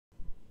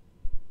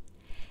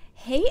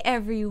Hey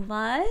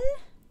everyone.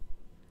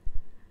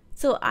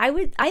 So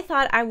I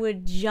thought I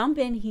would jump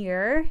in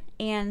here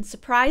and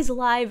surprise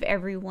live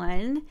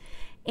everyone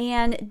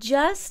and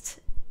just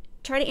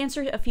try to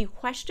answer a few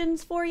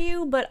questions for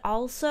you, but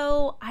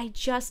also I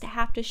just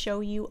have to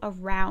show you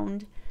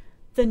around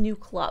the new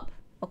club,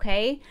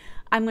 okay?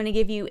 I'm going to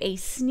give you a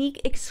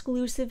sneak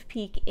exclusive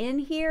peek in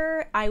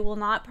here. I will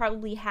not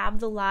probably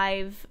have the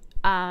live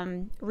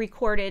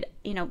recorded,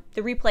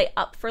 the replay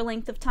up for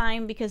length of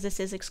time because this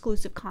is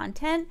exclusive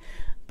content,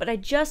 but I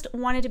just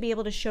wanted to be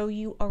able to show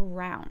you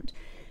around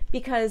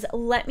because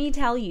let me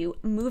tell you,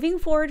 moving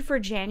forward for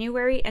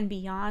January and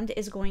beyond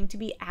is going to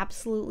be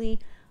absolutely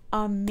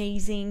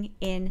amazing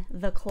in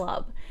the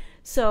club.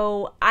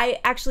 So I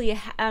actually,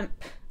 I'm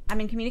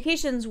in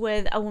communications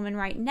with a woman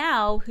right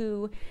now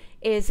who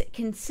is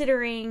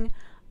considering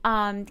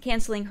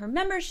canceling her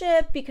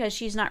membership because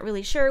she's not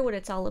really sure what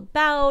it's all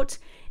about.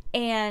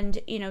 And,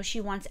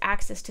 she wants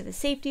access to the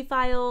safety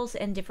files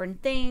and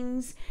different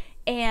things.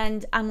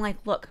 And I'm like,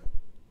 look,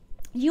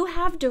 you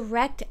have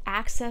direct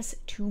access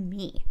to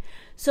me.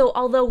 So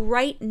although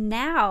right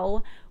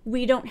now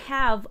we don't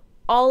have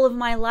all of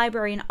my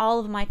library and all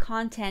of my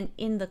content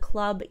in the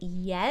club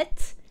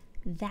yet,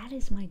 that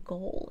is my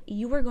goal.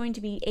 You are going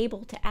to be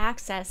able to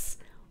access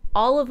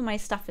all of my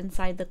stuff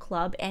inside the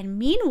club. And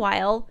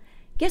meanwhile,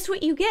 guess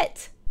what you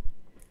get?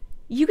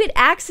 You get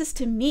access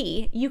to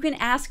me. You can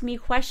ask me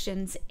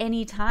questions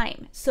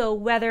anytime. So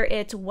whether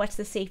it's what's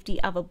the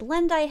safety of a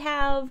blend I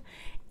have,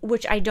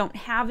 which I don't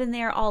have in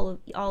there all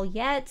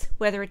yet,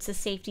 whether it's the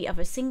safety of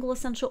a single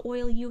essential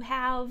oil you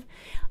have.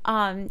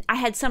 I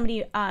had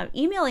somebody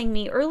emailing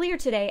me earlier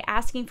today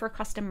asking for a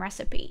custom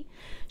recipe.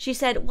 She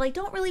said, well, I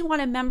don't really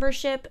want a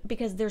membership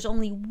because there's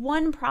only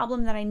one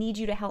problem that I need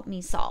you to help me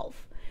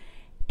solve.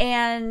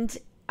 And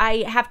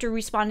I have to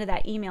respond to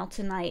that email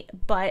tonight.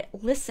 But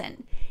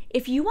listen,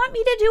 if you want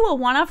me to do a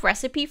one-off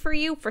recipe for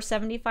you for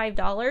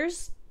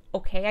 $75,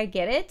 okay, I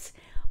get it.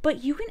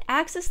 But you can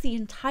access the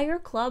entire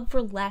club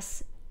for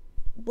less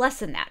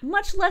than that,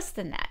 much less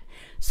than that.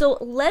 So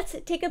let's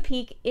take a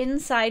peek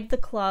inside the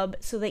club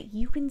so that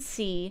you can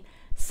see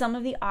some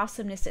of the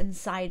awesomeness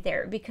inside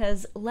there.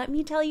 Because let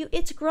me tell you,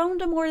 it's grown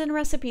to more than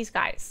recipes,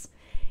 guys.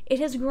 It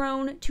has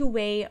grown to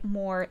way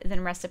more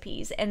than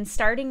recipes. And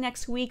starting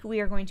next week, we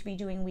are going to be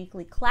doing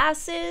weekly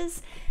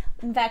classes.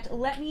 In fact,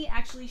 let me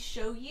actually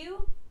show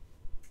you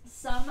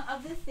some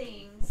of the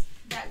things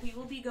that we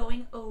will be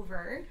going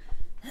over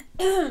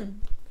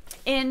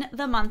in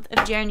the month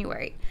of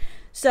January.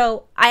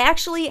 So I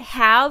actually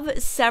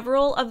have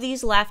several of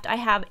these left. I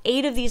have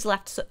 8 of these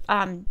left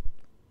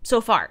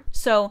so far.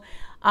 So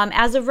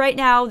as of right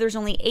now, there's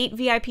only 8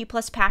 VIP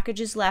Plus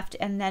packages left,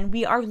 and then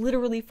we are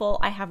literally full.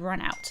 I have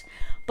run out.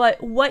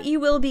 But what you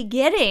will be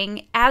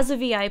getting as a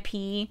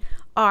VIP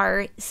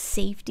are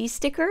safety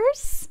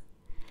stickers.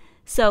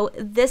 So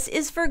this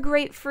is for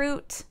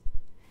grapefruit.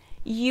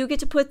 You get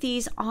to put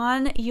these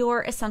on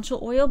your essential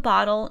oil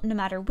bottle, no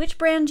matter which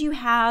brand you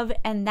have,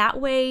 and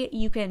that way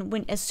you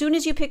can, as soon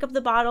as you pick up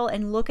the bottle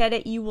and look at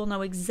it, you will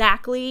know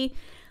exactly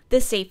the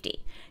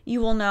safety.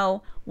 You will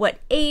know what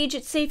age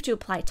it's safe to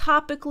apply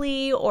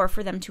topically or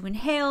for them to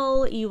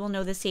inhale. You will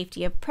know the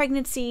safety of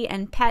pregnancy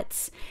and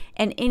pets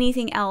and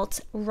anything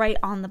else right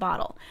on the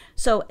bottle.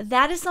 So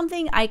that is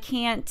something I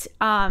can't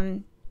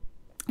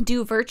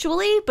do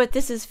virtually, but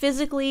this is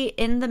physically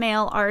in the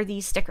mail are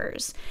these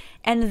stickers.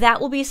 And that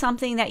will be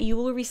something that you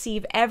will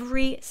receive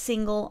every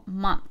single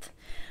month.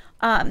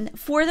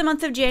 For the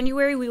month of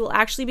January, we will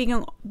actually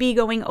be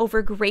going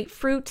over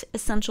grapefruit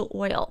essential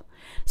oil.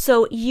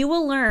 So you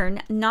will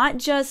learn not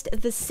just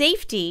the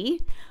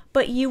safety,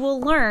 but you will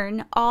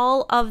learn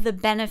all of the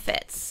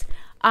benefits,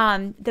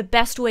 the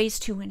best ways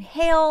to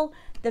inhale,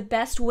 the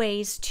best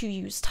ways to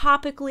use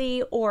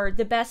topically, or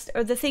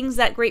the things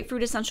that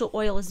grapefruit essential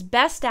oil is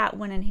best at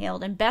when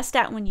inhaled and best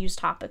at when used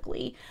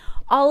topically.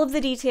 All of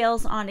the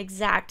details on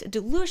exact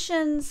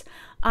dilutions,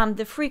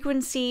 the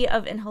frequency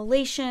of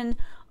inhalation,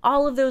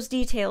 all of those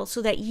details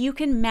so that you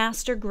can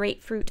master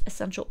grapefruit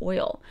essential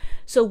oil.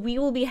 So we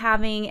will be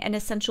having an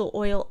essential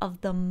oil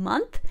of the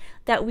month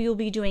that we will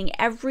be doing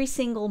every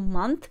single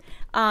month.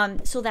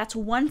 So that's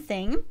one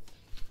thing.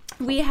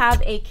 We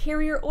have a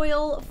carrier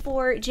oil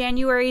for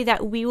January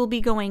that we will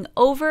be going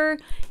over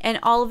and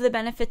all of the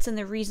benefits and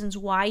the reasons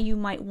why you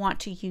might want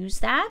to use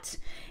that.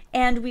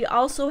 And we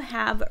also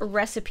have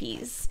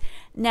recipes.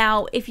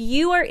 Now, if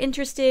you are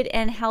interested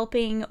in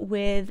helping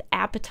with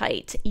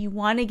appetite, you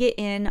want to get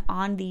in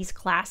on these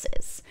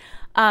classes.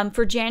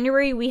 For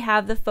January, we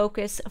have the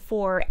focus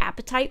for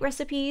appetite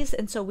recipes,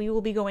 and so we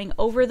will be going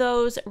over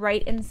those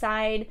right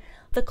inside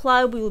the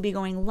club. We will be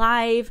going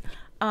live.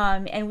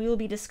 And we will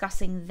be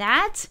discussing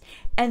that.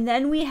 And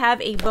then we have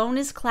a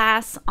bonus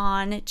class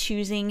on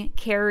choosing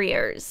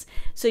carriers.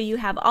 So you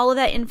have all of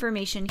that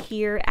information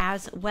here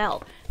as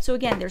well. So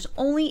again, there's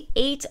only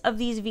 8 of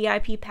these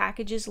VIP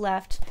packages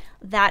left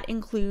that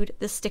include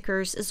the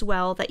stickers as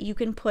well that you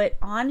can put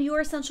on your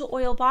essential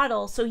oil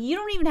bottle. So you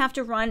don't even have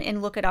to run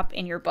and look it up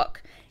in your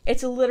book.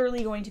 It's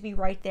literally going to be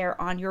right there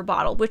on your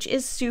bottle, which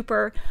is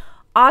super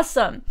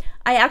Awesome.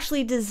 I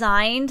actually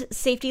designed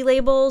safety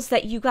labels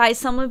that you guys,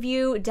 some of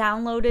you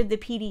downloaded the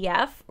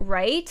PDF,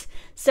 right?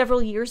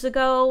 Several years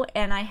ago,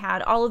 and I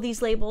had all of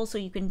these labels so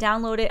you can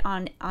download it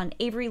on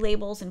Avery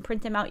Labels and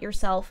print them out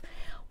yourself.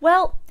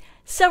 Well,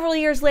 several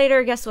years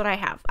later, guess what I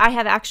have? I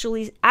have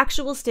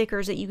actual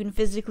stickers that you can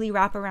physically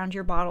wrap around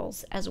your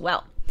bottles as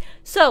well.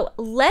 So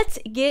let's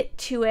get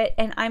to it,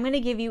 and I'm going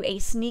to give you a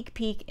sneak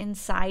peek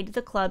inside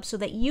the club so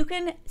that you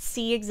can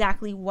see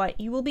exactly what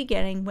you will be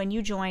getting when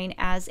you join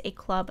as a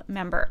club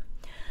member.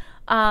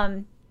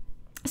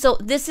 So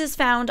this is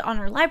found on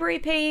our library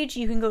page.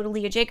 You can go to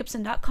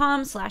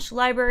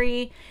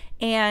leahjacobson.com/library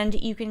and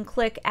you can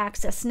click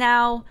Access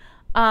Now.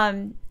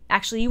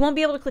 Actually, you won't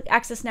be able to click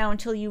Access Now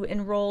until you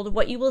enrolled.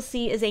 What you will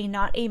see is a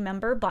Not a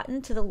Member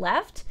button to the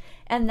left,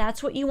 and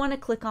that's what you want to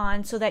click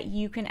on so that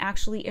you can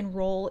actually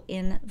enroll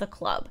in the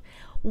club.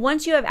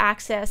 Once you have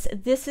access,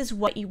 this is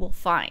what you will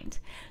find.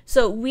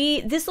 So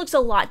this looks a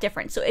lot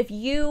different. So if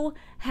you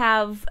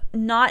have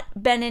not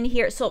been in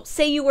here, so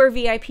say you were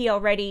VIP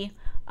already,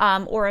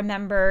 or a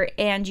member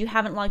and you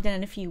haven't logged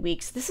in a few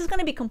weeks, this is going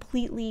to be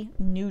completely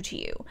new to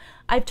you.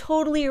 I've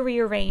totally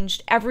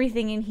rearranged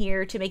everything in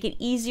here to make it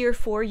easier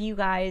for you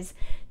guys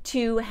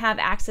to have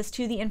access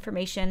to the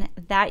information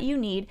that you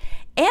need.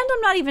 And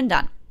I'm not even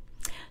done.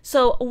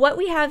 So what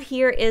we have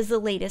here is the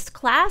latest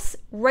class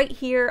right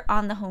here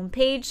on the home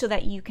page so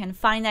that you can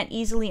find that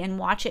easily and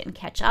watch it and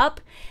catch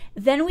up.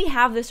 Then we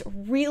have this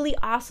really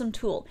awesome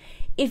tool.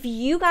 If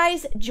you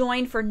guys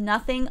join for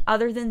nothing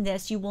other than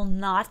this, you will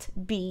not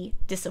be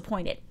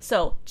disappointed.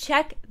 So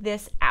check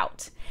this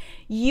out.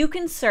 You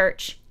can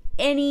search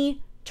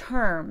any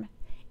term,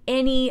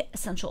 any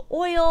essential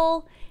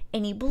oil,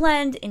 any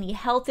blend, any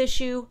health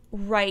issue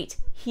right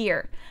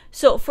here.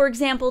 So for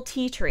example,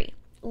 tea tree.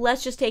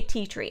 Let's just take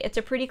tea tree. It's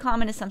a pretty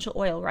common essential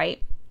oil,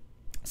 right?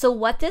 So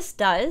what this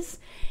does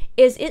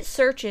is it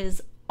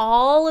searches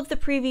all of the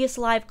previous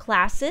live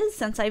classes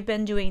since I've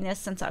been doing this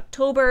since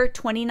October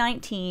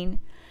 2019.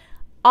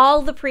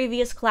 All the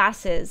previous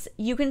classes.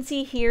 You can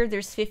see here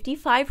there's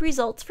 55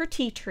 results for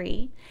tea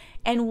tree.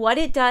 And what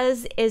it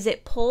does is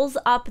it pulls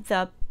up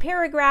the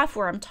paragraph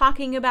where I'm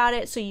talking about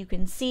it so you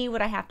can see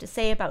what I have to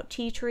say about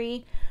tea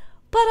tree.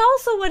 But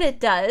also what it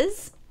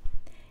does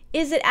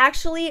is it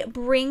actually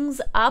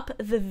brings up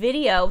the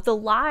video, the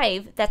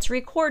live that's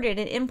recorded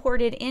and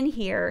imported in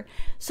here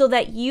so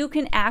that you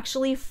can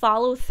actually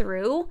follow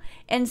through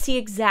and see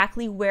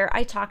exactly where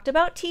I talked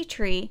about tea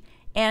tree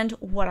and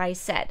what I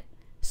said.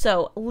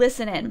 So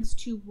listen in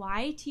to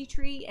why tea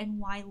tree and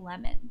why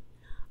lemon.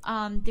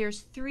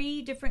 There's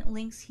 3 different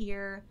links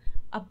here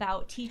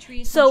about tea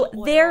tree. So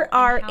there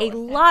are a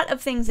lot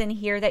of things in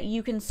here that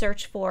you can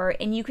search for,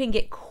 and you can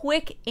get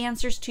quick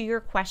answers to your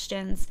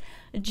questions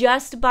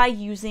just by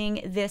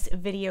using this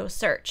video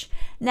search.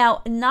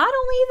 Now, not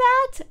only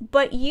that,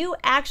 but you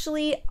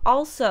actually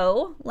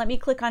also, let me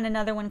click on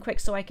another one quick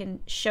so I can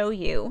show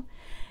you.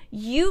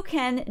 You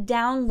can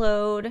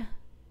download,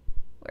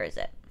 where is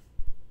it?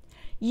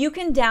 You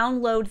can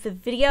download the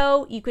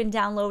video, you can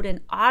download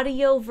an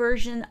audio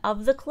version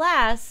of the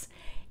class,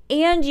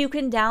 and you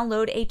can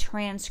download a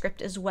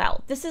transcript as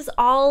well. This is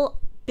all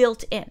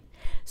built in.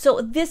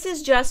 So this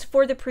is just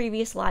for the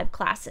previous live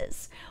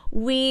classes.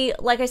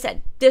 Like I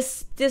said,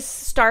 this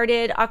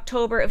started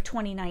October of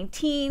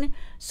 2019.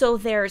 So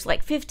there's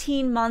like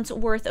 15 months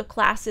worth of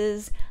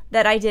classes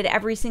that I did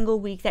every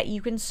single week that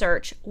you can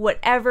search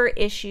whatever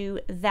issue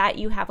that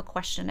you have a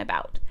question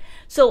about.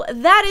 So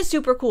that is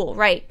super cool,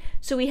 right?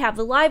 So we have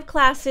the live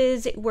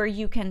classes where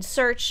you can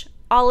search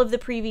all of the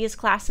previous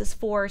classes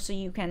so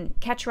you can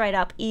catch right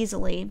up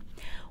easily.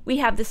 We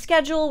have the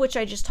schedule, which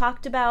I just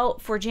talked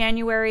about for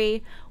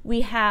January.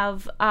 We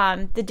have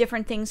the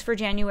different things for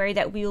January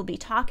that we will be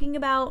talking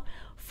about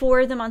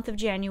for the month of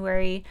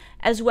January,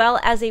 as well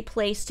as a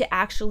place to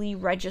actually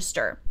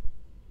register.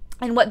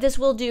 And what this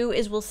will do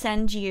is we'll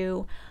send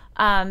you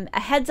a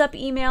heads up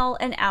email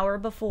an hour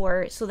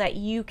before so that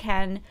you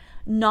can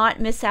not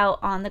miss out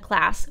on the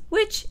class,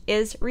 which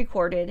is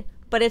recorded,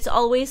 but it's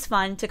always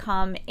fun to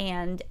come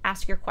and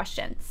ask your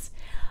questions.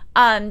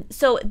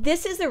 So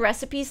this is the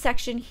recipes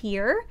section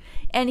here,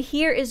 and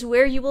here is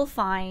where you will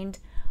find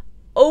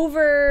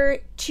over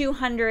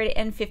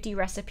 250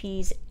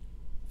 recipes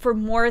for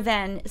more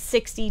than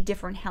 60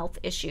 different health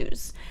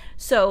issues.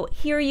 So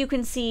here you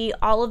can see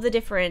all of the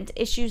different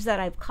issues that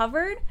I've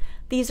covered.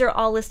 These are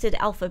all listed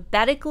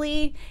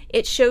alphabetically.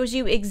 It shows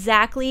you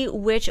exactly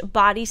which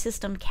body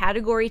system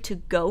category to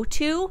go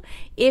to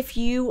if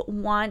you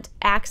want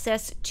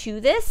access to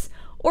this,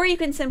 or you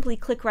can simply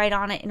click right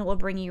on it and it will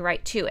bring you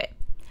right to it.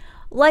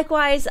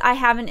 Likewise, I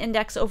have an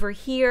index over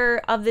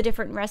here of the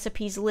different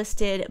recipes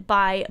listed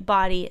by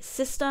body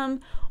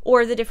system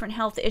or the different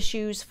health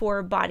issues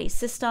for body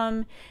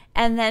system.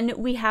 And then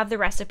we have the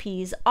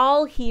recipes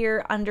all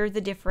here under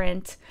the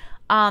different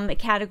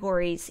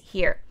categories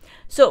here.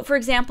 So for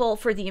example,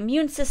 for the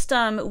immune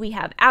system, we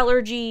have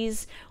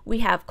allergies, we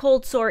have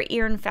cold sore,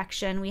 ear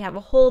infection, we have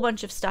a whole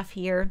bunch of stuff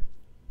here.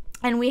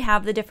 And we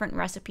have the different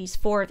recipes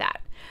for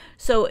that.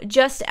 So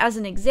just as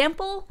an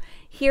example,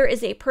 here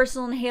is a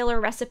personal inhaler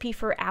recipe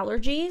for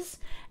allergies.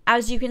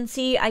 As you can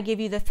see, I give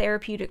you the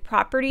therapeutic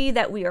property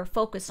that we are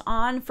focused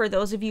on. For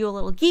those of you a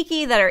little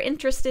geeky that are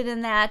interested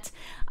in that,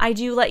 I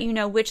do let you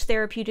know which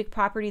therapeutic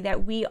property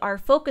that we are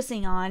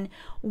focusing on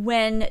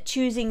when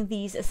choosing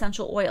these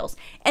essential oils.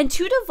 And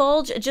to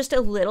divulge just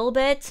a little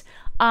bit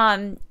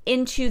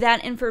into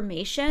that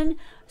information,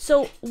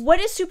 so what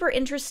is super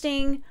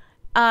interesting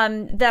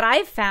that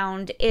I've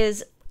found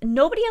is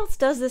nobody else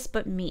does this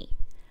but me.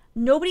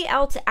 Nobody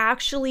else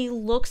actually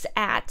looks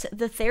at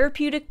the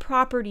therapeutic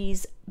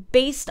properties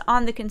based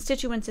on the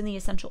constituents in the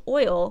essential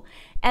oil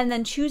and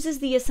then chooses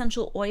the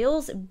essential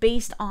oils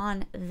based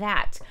on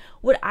that.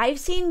 What I've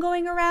seen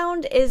going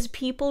around is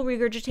people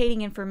regurgitating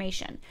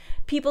information.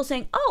 People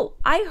saying, oh,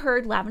 I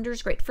heard lavender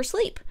is great for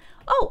sleep.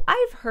 Oh,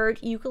 I've heard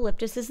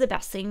eucalyptus is the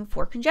best thing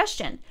for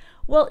congestion.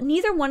 Well,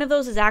 neither one of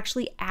those is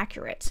actually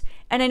accurate.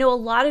 And I know a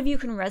lot of you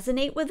can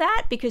resonate with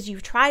that because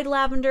you've tried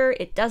lavender,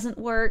 it doesn't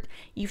work.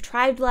 You've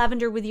tried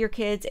lavender with your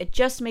kids, it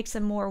just makes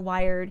them more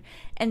wired.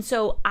 And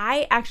so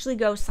I actually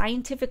go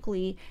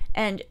scientifically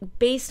and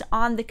based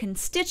on the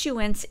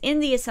constituents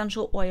in the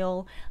essential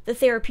oil, the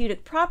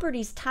therapeutic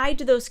properties tied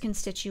to those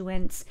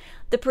constituents,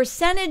 the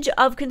percentage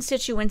of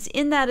constituents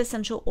in that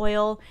essential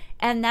oil,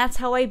 and that's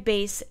how I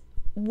base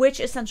which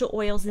essential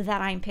oils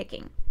that I'm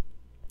picking.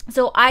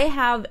 So I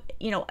have,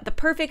 the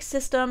perfect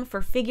system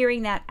for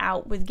figuring that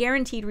out with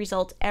guaranteed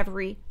results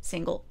every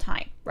single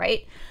time,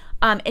 right?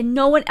 And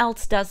no one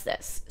else does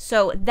this.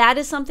 So that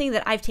is something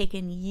that I've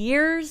taken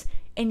years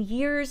and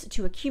years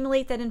to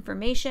accumulate that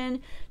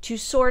information, to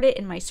sort it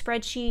in my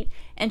spreadsheet,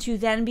 and to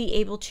then be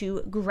able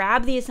to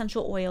grab the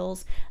essential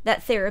oils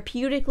that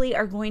therapeutically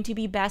are going to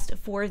be best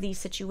for these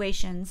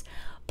situations,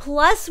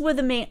 plus with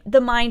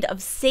the mind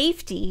of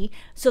safety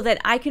so that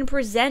I can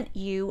present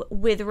you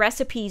with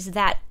recipes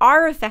that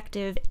are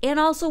effective and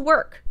also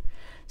work.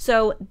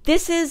 So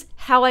this is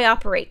how I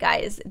operate,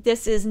 guys.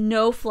 This is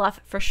no fluff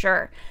for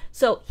sure.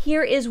 So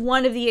here is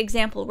one of the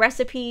example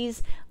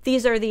recipes.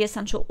 These are the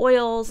essential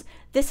oils.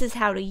 This is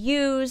how to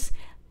use.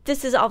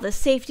 This is all the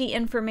safety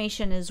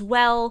information as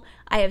well.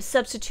 I have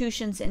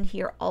substitutions in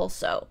here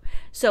also.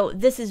 So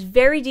this is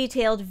very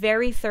detailed,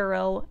 very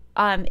thorough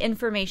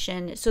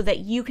information so that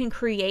you can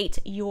create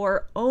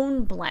your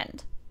own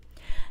blend.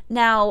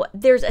 Now,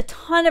 there's a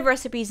ton of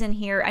recipes in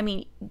here. I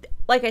mean,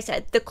 like I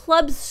said, the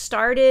club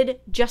started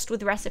just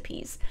with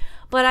recipes,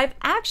 but I've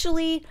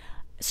actually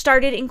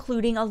started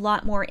including a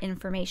lot more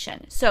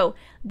information. So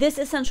this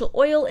essential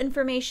oil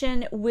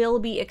information will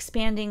be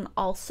expanding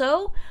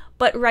also,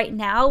 but right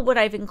now what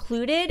I've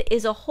included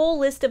is a whole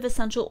list of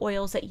essential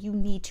oils that you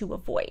need to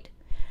avoid.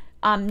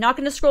 I'm not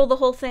going to scroll the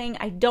whole thing.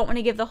 I don't want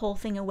to give the whole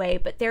thing away,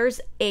 but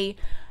there's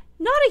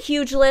not a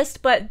huge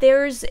list, but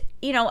there's,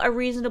 a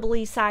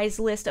reasonably sized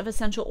list of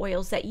essential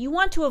oils that you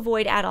want to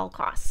avoid at all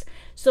costs.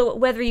 So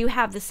whether you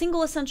have the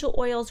single essential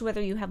oils,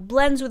 whether you have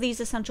blends with these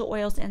essential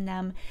oils in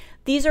them,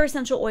 these are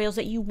essential oils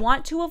that you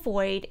want to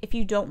avoid if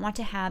you don't want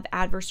to have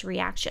adverse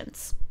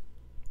reactions.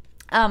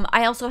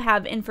 I also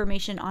have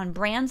information on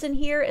brands in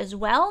here as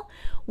well,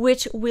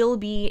 which will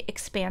be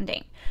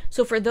expanding.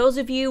 So for those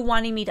of you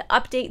wanting me to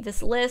update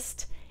this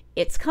list,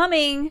 it's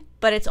coming,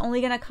 but it's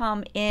only going to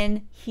come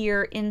in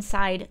here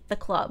inside the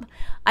club.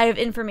 I have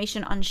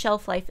information on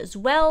shelf life as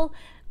well,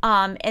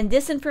 and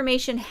this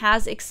information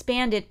has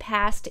expanded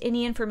past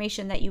any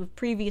information that you've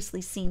previously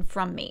seen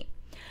from me.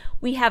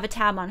 We have a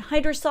tab on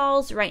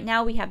hydrosols. Right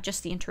now we have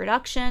just the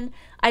introduction.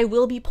 I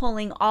will be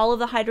pulling all of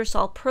the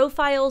hydrosol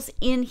profiles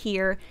in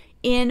here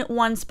in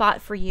one spot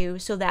for you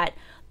so that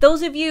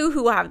those of you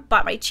who have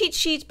bought my cheat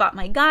sheets, bought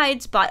my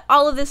guides, bought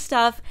all of this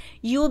stuff,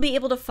 you will be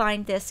able to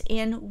find this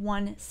in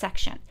one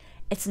section.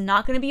 It's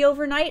not going to be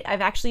overnight.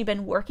 I've actually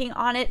been working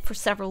on it for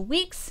several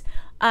weeks,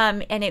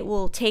 and it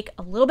will take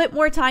a little bit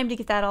more time to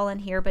get that all in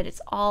here, but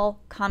it's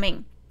all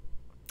coming.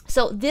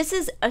 So this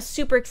is a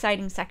super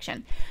exciting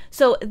section.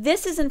 So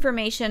this is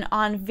information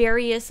on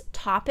various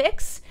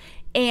topics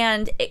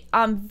and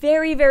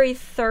very, very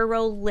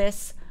thorough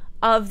lists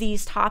of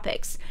these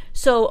topics.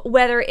 So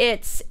whether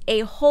it's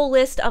a whole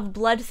list of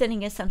blood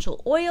thinning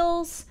essential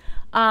oils,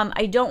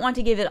 I don't want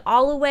to give it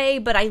all away,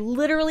 but I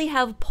literally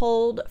have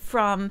pulled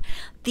from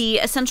the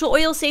essential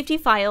oil safety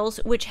files,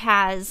 which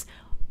has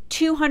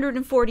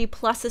 240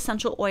 plus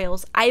essential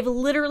oils. I've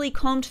literally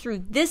combed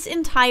through this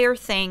entire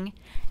thing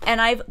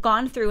and I've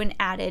gone through and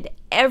added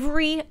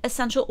every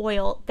essential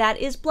oil that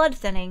is blood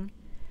thinning,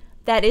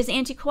 that is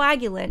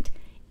anticoagulant,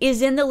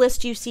 is in the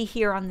list you see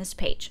here on this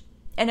page.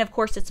 And of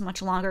course, it's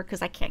much longer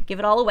because I can't give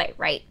it all away,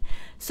 right?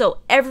 So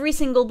every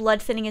single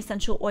blood thinning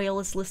essential oil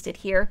is listed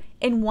here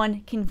in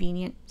one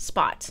convenient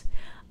spot.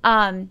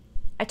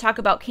 I talk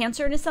about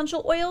cancer and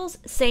essential oils,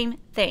 same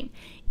thing.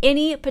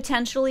 Any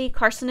potentially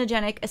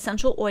carcinogenic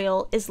essential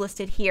oil is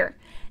listed here.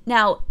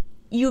 Now,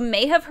 you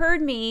may have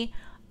heard me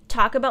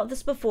talk about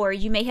this before.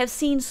 You may have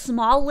seen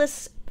small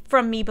lists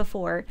from me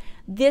before.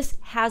 This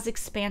has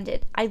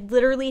expanded. I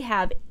literally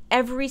have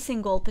every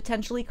single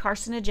potentially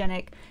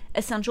carcinogenic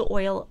essential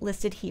oil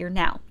listed here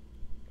now.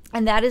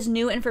 And that is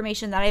new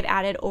information that I've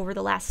added over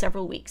the last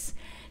several weeks.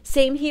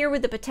 Same here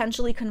with the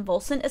potentially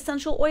convulsant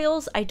essential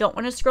oils. I don't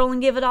want to scroll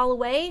and give it all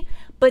away,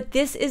 but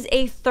this is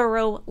a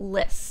thorough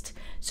list.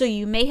 So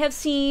you may have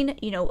seen,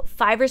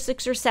 5 or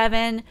 6 or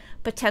 7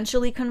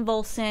 potentially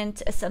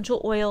convulsant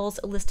essential oils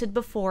listed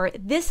before.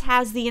 This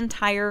has the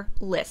entire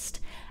list.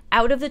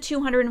 Out of the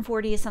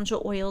 240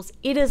 essential oils,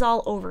 it is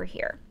all over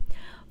here.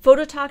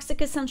 Phototoxic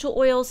essential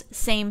oils,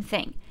 same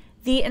thing.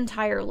 The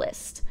entire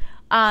list.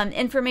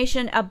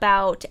 Information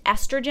about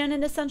estrogen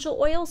in essential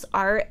oils.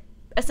 Are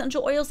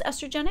essential oils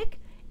estrogenic?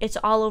 It's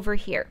all over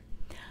here.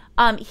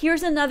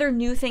 Here's another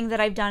new thing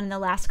that I've done in the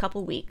last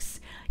couple weeks.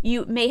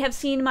 You may have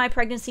seen my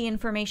pregnancy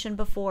information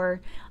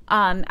before.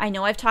 I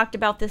know I've talked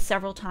about this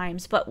several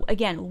times, but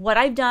again, what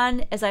I've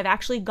done is I've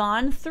actually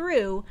gone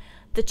through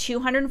the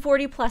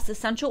 240 plus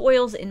essential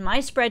oils in my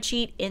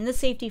spreadsheet in the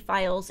safety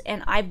files,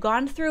 and I've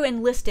gone through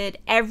and listed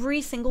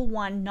every single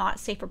one not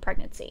safe for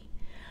pregnancy.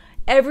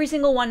 Every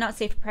single one not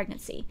safe for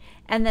pregnancy.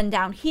 And then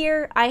down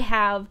here, I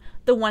have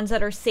the ones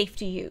that are safe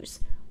to use.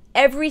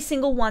 Every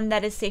single one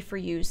that is safe for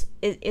use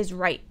is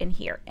right in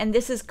here. And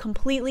this is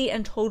completely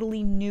and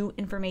totally new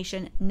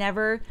information,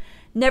 never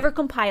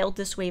compiled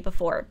this way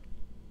before.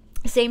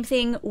 Same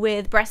thing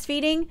with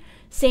breastfeeding,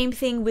 same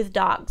thing with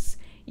dogs.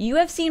 You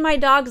have seen my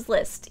dogs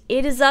list.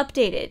 It is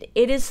updated.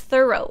 It is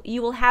thorough.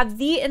 You will have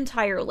the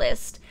entire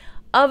list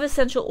of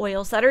essential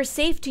oils that are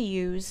safe to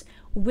use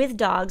with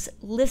dogs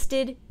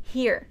listed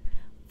here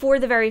for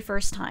the very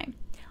first time.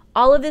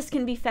 All of this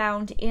can be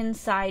found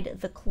inside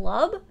the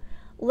club.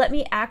 Let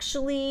me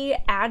actually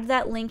add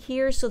that link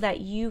here so that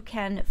you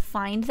can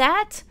find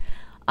that.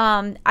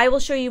 I will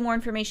show you more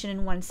information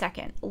in 1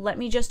 second. Let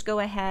me just go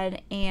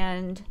ahead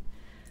and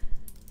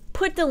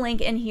put the link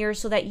in here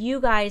so that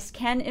you guys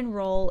can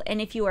enroll.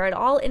 And if you are at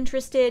all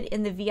interested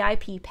in the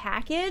VIP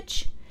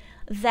package,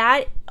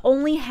 that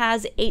only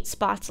has 8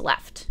 spots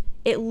left.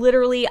 It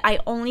literally, I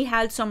only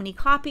had so many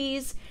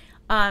copies.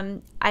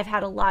 I've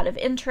had a lot of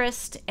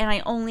interest and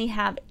I only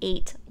have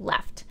 8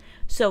 left.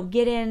 So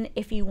get in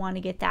if you want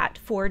to get that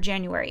for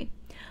January.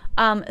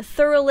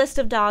 Thorough list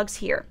of dogs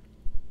here.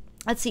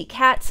 Let's see,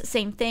 cats,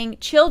 same thing.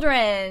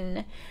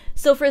 Children.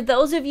 So for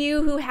those of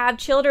you who have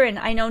children,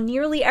 I know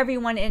nearly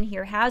everyone in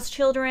here has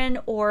children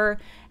or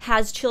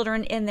has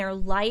children in their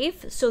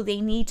life. So they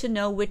need to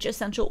know which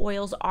essential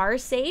oils are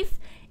safe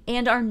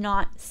and are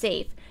not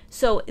safe.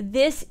 So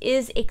this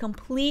is a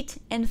complete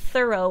and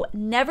thorough,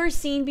 never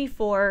seen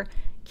before,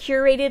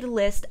 curated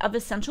list of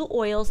essential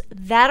oils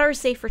that are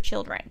safe for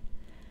children.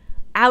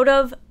 Out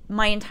of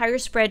my entire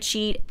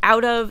spreadsheet,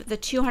 out of the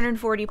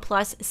 240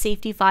 plus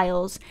safety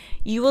files,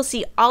 you will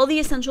see all the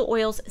essential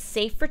oils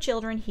safe for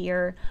children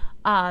here,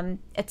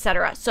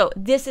 etc. So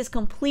this is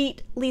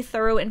completely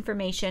thorough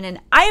information, and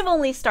I have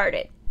only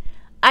started.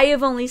 I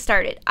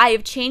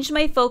have changed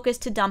my focus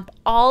to dump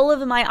all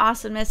of my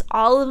awesomeness,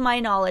 all of my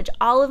knowledge,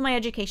 all of my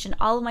education,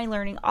 all of my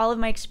learning, all of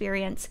my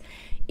experience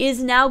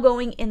is now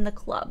going in the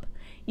club.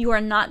 You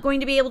are not going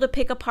to be able to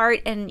pick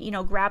apart and,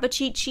 grab a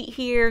cheat sheet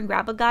here and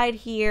grab a guide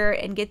here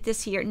and get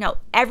this here. No,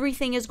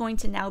 everything is going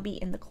to now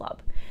be in the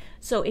club.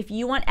 So if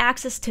you want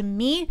access to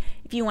me,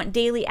 if you want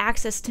daily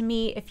access to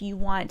me, if you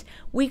want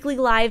weekly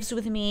lives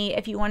with me,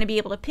 if you want to be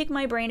able to pick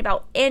my brain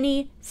about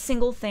any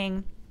single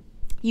thing,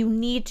 you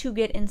need to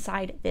get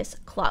inside this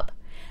club.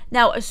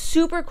 Now, a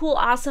super cool,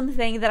 awesome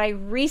thing that I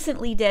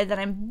recently did that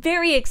I'm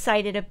very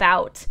excited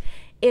about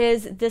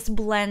is this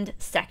blend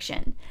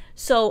section.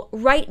 So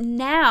right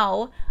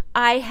now,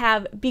 I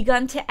have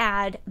begun to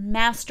add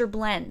master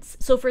blends.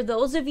 So for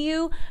those of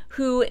you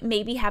who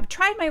maybe have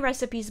tried my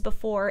recipes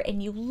before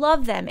and you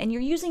love them and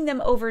you're using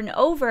them over and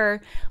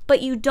over,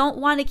 but you don't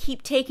want to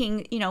keep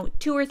taking,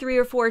 2 or 3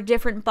 or 4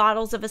 different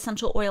bottles of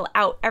essential oil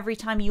out every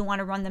time you want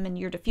to run them in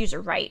your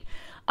diffuser, right?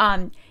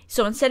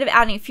 So instead of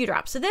adding a few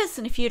drops of this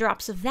and a few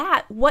drops of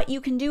that, what you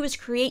can do is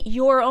create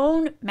your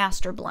own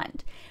master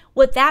blend.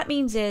 What that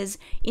means is,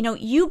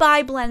 you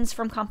buy blends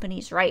from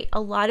companies, right?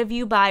 A lot of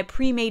you buy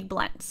pre-made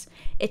blends.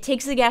 It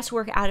takes the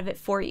guesswork out of it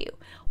for you.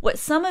 What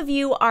some of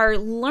you are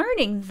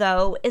learning,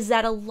 though, is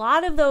that a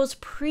lot of those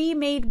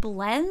pre-made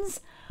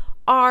blends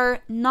are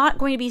not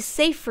going to be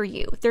safe for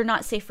you. They're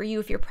not safe for you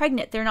if you're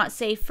pregnant. They're not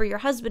safe for your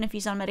husband if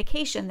he's on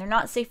medication. They're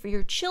not safe for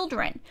your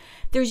children.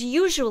 There's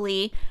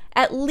usually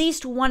at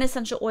least one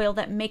essential oil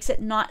that makes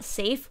it not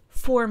safe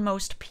for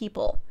most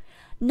people.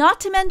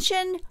 Not to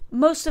mention,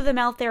 most of them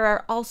out there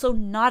are also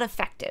not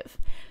effective.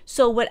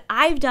 So what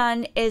I've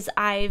done is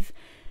I've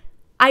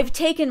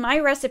taken my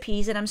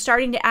recipes and I'm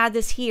starting to add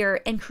this here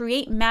and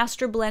create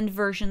master blend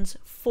versions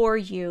for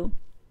you.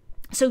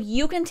 So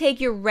you can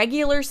take your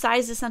regular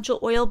size essential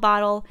oil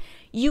bottle,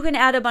 you can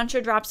add a bunch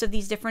of drops of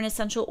these different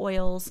essential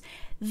oils.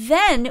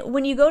 Then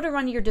when you go to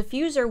run your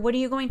diffuser, what are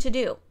you going to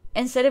do?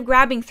 Instead of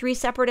grabbing 3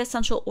 separate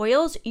essential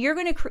oils, you're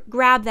going to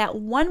grab that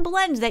one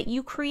blend that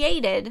you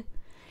created,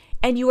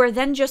 and you are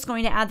then just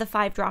going to add the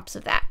 5 drops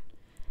of that.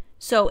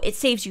 So it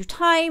saves you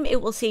time,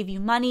 it will save you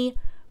money.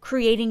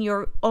 creating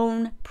your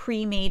own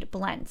pre-made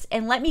blends.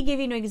 And let me give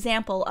you an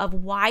example of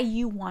why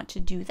you want to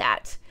do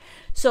that.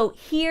 So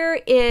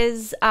here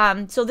is,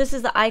 so this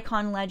is the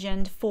icon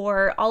legend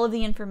for all of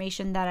the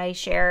information that I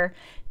share,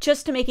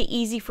 just to make it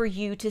easy for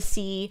you to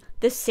see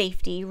the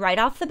safety right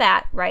off the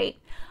bat, right?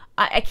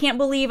 I can't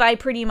believe I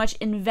pretty much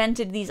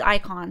invented these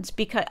icons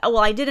because, well,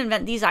 I did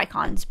invent these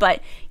icons, but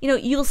you know,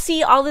 you'll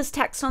see all this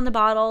text on the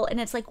bottle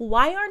and it's like,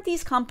 why aren't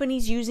these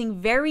companies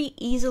using very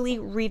easily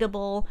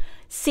readable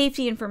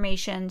safety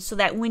information so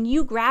that when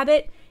you grab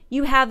it,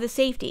 you have the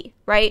safety,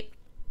 right?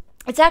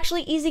 It's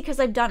actually easy because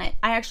I've done it.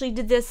 I actually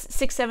did this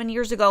 6-7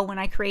 years ago when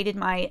I created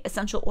my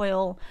essential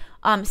oil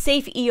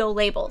safe EO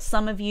label.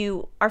 Some of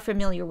you are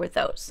familiar with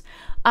those.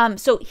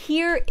 So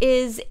here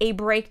is a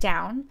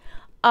breakdown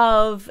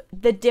of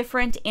the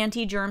different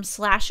anti-germ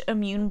 /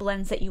 immune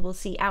blends that you will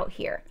see out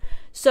here.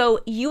 So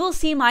you will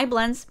see my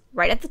blends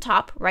right at the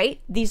top, right?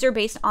 These are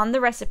based on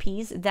the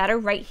recipes that are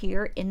right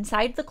here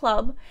inside the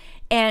club,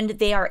 and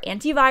they are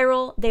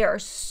antiviral. They are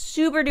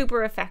super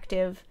duper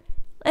effective.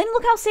 And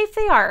look how safe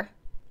they are.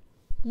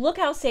 Look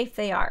how safe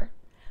they are.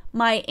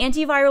 My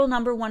antiviral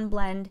 #1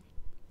 blend,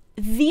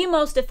 the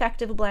most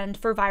effective blend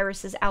for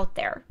viruses out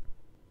there.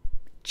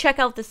 Check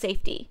out the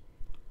safety.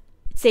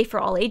 It's safe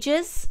for all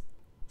ages,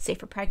 safe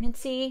for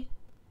pregnancy,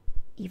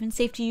 even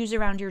safe to use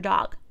around your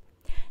dog.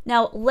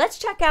 Now, let's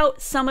check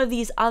out some of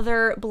these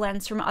other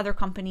blends from other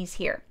companies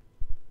here.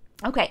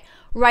 Okay,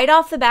 right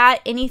off the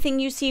bat,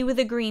 anything you see with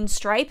a green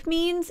stripe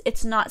means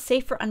it's not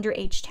safe for under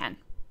age 10.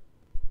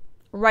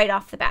 Right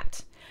off the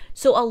bat.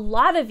 So a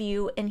lot of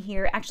you in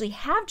here actually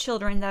have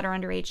children that are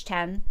under age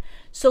 10.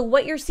 So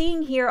what you're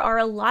seeing here are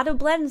a lot of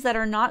blends that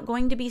are not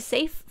going to be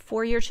safe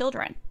for your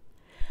children.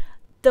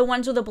 The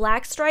ones with a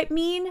black stripe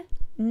mean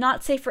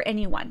not safe for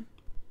anyone.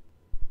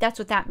 That's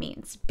what that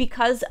means.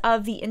 Because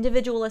of the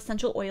individual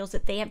essential oils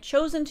that they have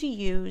chosen to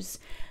use,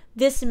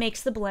 this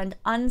makes the blend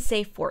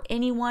unsafe for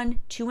anyone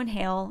to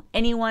inhale,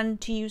 anyone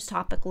to use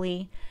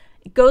topically.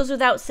 It goes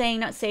without saying,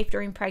 not safe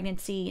during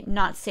pregnancy,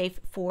 not safe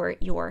for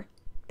your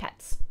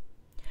pets.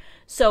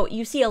 So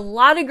you see a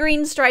lot of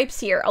green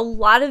stripes here. A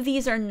lot of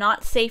these are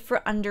not safe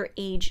for under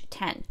age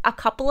 10. A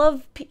couple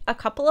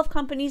of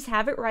companies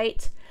have it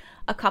right.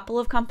 A couple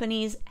of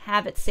companies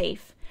have it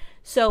safe.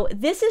 So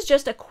this is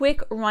just a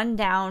quick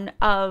rundown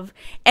of,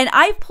 and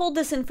I've pulled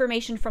this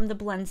information from the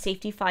blend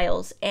safety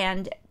files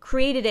and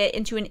created it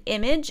into an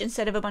image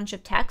instead of a bunch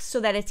of text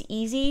so that it's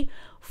easy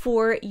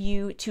for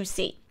you to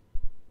see.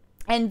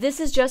 And this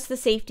is just the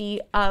safety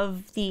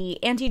of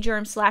the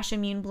anti-germ /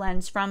 immune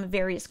blends from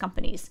various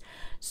companies.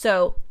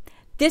 So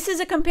this is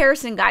a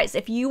comparison, guys.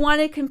 If you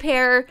want to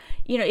compare,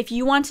 you know, if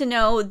you want to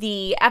know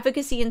the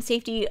efficacy and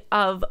safety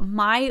of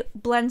my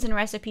blends and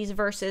recipes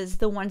versus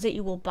the ones that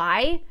you will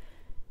buy,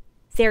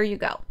 there you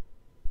go.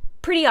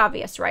 Pretty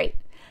obvious, right?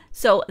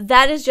 So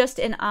that is just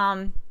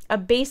a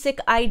basic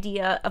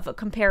idea of a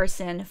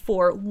comparison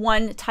for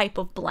one type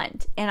of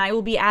blend. And I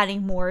will be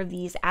adding more of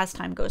these as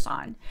time goes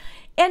on.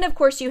 And of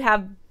course, you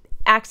have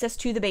access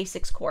to the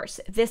basics course.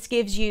 This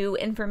gives you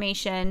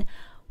information.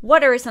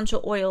 What are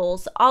essential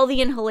oils? All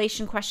the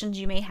inhalation questions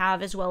you may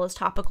have, as well as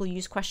topical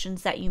use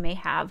questions that you may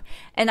have.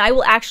 And I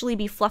will actually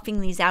be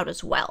fluffing these out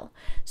as well.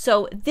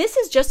 So this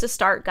is just a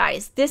start,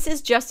 guys. This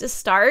is just a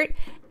start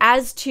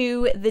as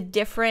to the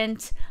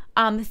different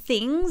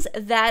things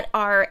that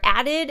are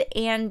added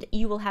and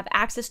you will have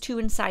access to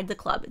inside the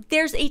club.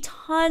 There's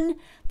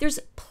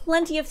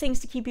plenty of things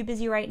to keep you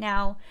busy right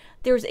now.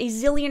 There's a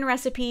zillion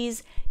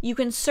recipes. You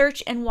can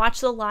search and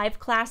watch the live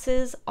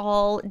classes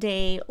all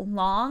day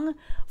long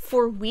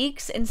for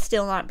weeks and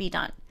still not be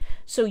done.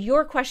 So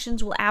your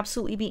questions will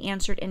absolutely be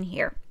answered in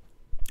here.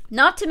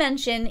 Not to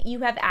mention,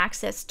 you have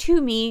access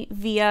to me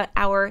via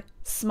our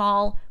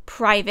small,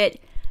 private,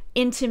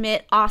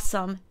 intimate,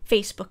 awesome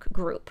Facebook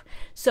group.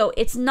 So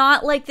it's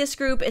not like this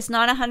group, it's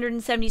not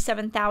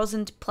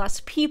 177,000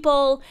 plus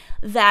people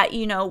that,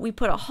 you know, we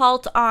put a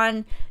halt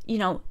on, you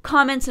know,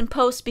 comments and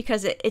posts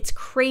because it's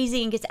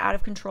crazy and gets out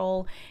of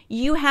control.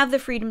 You have the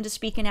freedom to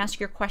speak and ask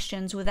your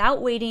questions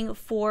without waiting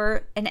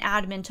for an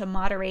admin to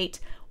moderate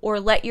or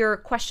let your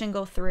question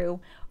go through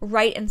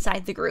right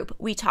inside the group.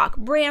 We talk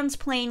brands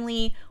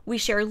plainly, we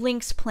share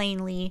links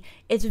plainly.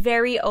 It's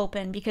very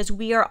open because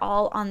we are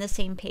all on the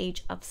same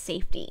page of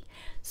safety.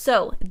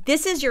 So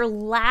this is your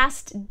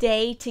last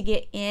day to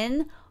get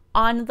in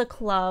on the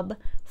club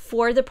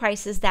for the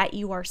prices that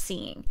you are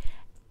seeing.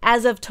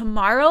 As of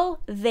tomorrow,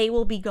 they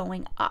will be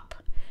going up.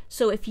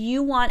 So if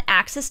you want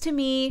access to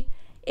me,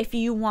 if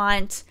you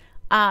want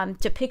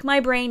to pick my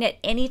brain at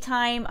any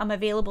time, I'm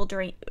available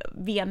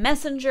via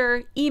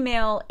Messenger,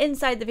 email,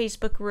 inside the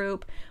Facebook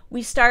group.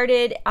 We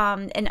started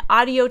an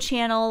audio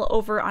channel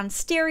over on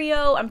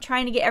Stereo. I'm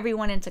trying to get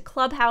everyone into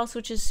Clubhouse,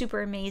 which is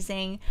super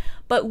amazing.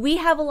 But we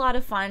have a lot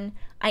of fun.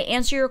 I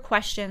answer your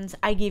questions.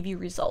 I give you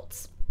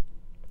results.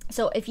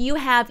 So if you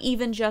have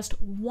even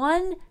just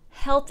one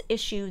health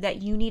issue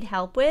that you need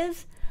help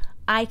with,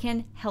 I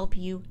can help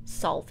you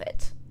solve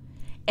it.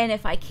 And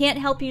if I can't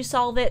help you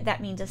solve it, that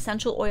means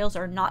essential oils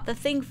are not the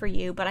thing for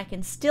you, but I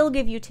can still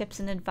give you tips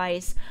and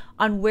advice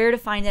on where to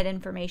find that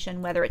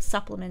information, whether it's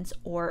supplements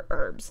or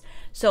herbs.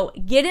 So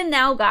get in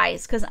now,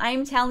 guys, because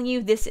I'm telling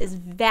you, this is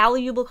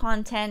valuable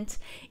content.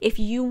 If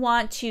you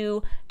want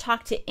to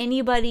talk to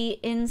anybody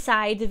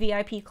inside the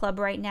VIP club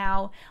right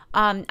now,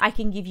 I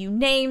can give you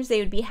names. They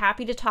would be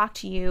happy to talk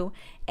to you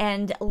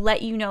and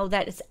let you know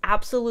that it's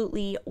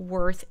absolutely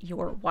worth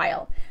your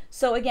while.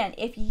 So again,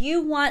 if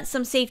you want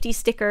some safety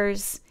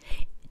stickers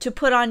to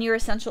put on your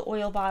essential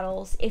oil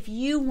bottles, if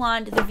you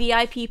want the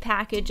VIP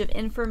package of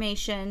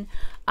information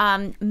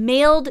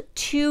mailed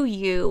to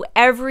you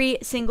every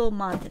single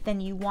month,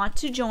 then you want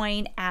to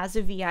join as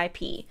a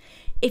VIP.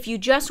 If you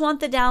just want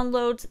the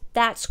downloads,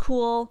 that's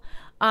cool.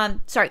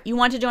 You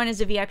want to join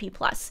as a VIP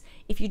Plus.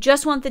 If you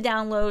just want the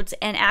downloads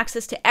and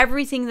access to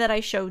everything that I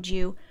showed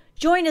you,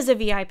 join as a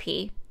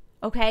VIP,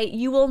 okay?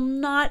 You will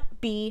not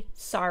be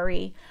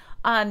sorry.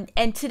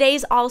 And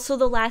today's also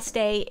the last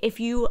day. If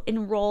you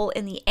enroll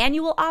in the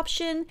annual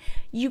option,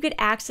 you get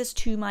access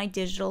to my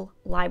digital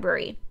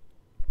library.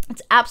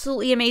 It's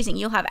absolutely amazing.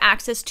 You'll have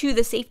access to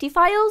the safety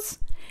files.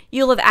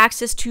 You'll have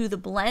access to the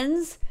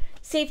blends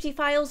safety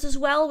files as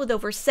well, with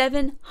over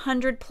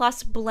 700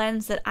 plus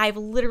blends that I've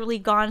literally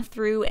gone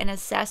through and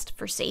assessed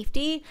for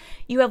safety.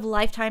 You have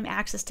lifetime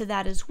access to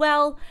that as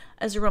well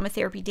as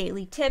aromatherapy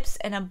daily tips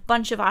and a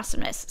bunch of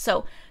awesomeness.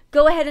 So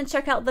go ahead and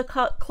check out the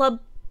club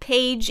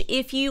page.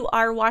 If you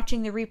are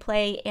watching the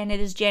replay and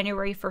it is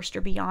January 1st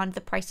or beyond,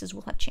 the prices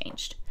will have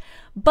changed.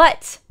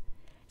 But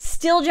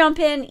still jump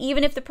in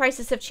even if the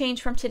prices have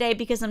changed from today,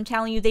 because I'm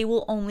telling you, they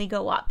will only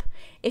go up.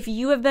 If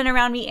you have been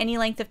around me any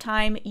length of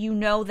time, you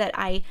know that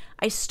I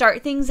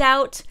start things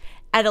out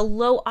at a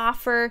low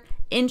offer,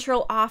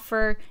 intro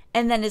offer,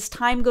 and then as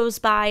time goes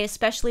by,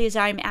 especially as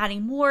I'm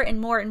adding more and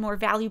more and more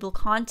valuable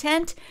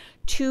content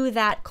to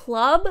that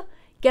club,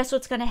 guess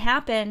what's going to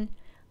happen?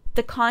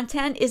 The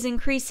content is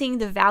increasing,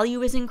 the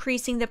value is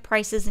increasing, the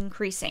price is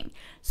increasing.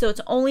 So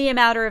it's only a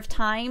matter of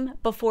time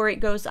before it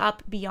goes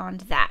up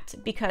beyond that,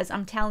 because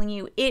I'm telling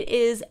you, it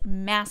is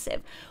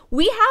massive.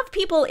 We have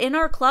people in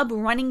our club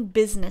running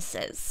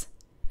businesses.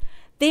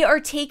 They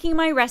are taking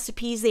my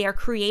recipes, they are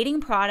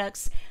creating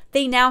products,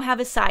 they now have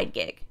a side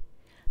gig.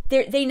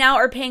 They now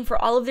are paying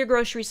for all of their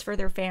groceries for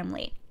their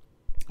family.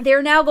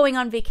 They're now going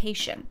on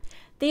vacation.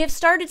 They have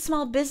started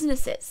small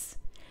businesses.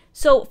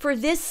 So for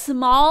this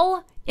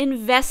small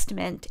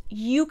investment,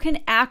 you can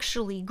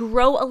actually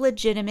grow a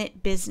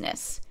legitimate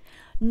business.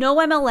 No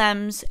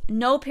MLMs,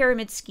 no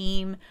pyramid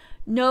scheme,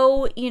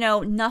 no,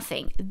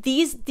 nothing.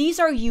 These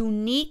are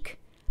unique,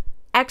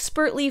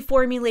 expertly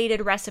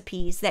formulated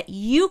recipes that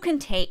you can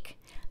take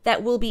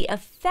that will be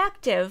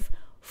effective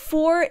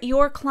for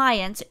your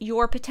clients,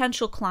 your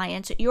potential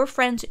clients, your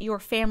friends, your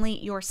family,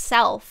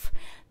 yourself.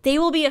 They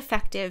will be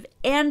effective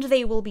and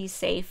they will be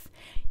safe.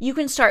 You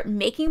can start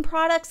making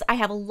products. I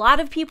have a lot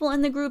of people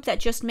in the group that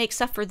just make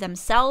stuff for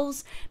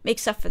themselves, make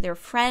stuff for their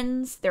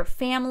friends, their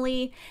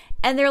family,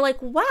 and they're like,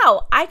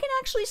 wow, I can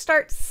actually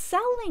start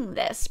selling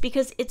this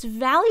because it's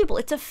valuable,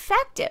 it's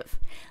effective.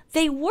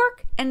 They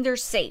work and they're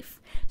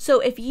safe. So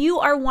if you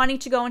are wanting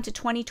to go into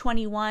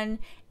 2021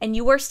 and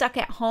you are stuck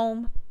at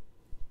home,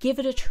 give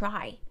it a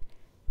try.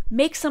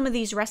 Make some of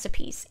these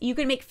recipes. You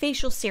can make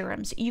facial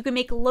serums. You can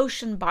make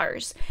lotion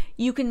bars.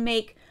 You can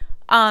make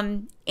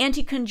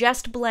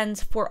anti-congest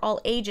blends for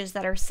all ages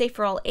that are safe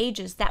for all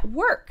ages that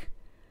work.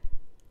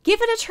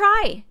 Give it a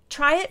try.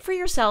 Try it for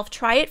yourself.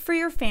 Try it for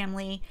your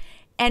family.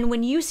 And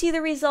when you see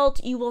the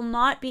result, you will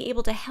not be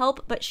able to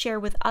help but share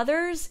with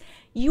others.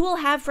 You will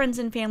have friends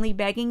and family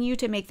begging you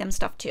to make them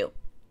stuff too.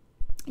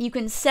 You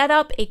can set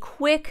up a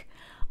quick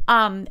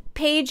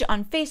page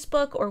on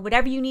Facebook or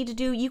whatever you need to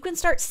do. You can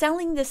start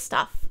selling this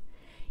stuff.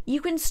 You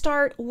can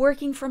start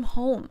working from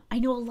home. I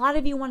know a lot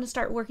of you want to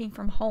start working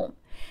from home.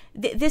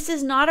 This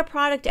is not a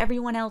product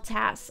everyone else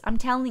has. I'm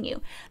telling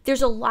you.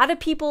 There's a lot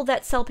of people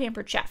that sell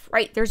Pampered Chef,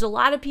 right? There's a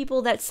lot of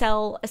people that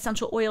sell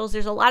essential oils.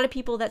 There's a lot of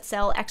people that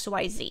sell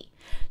XYZ.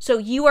 So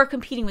you are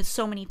competing with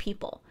so many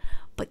people.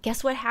 But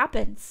guess what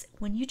happens?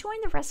 When you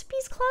join the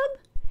Recipes Club,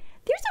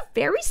 there's a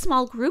very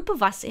small group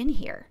of us in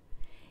here.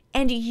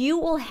 And you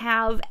will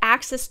have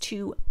access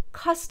to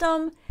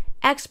custom,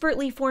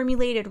 expertly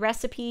formulated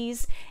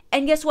recipes.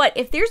 And guess what?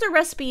 If there's a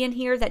recipe in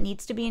here that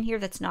needs to be in here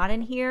that's not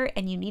in here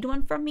and you need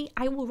one from me,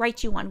 I will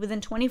write you one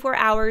within 24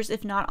 hours,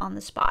 if not on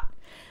the spot.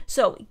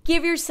 So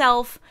give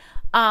yourself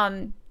a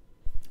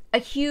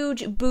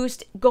huge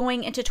boost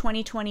going into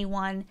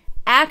 2021.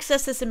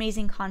 Access this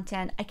amazing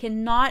content. I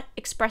cannot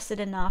express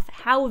it enough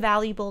how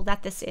valuable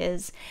that this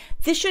is.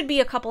 This should be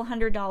a couple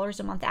 $100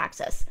 a month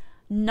access.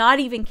 Not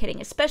even kidding,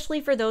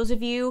 especially for those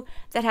of you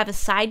that have a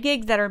side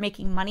gig that are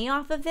making money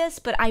off of this,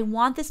 but I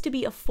want this to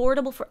be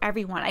affordable for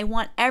everyone. I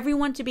want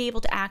everyone to be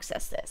able to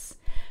access this.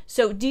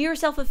 So do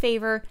yourself a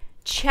favor,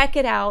 check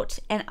it out,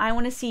 and I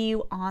want to see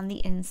you on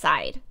the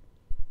inside.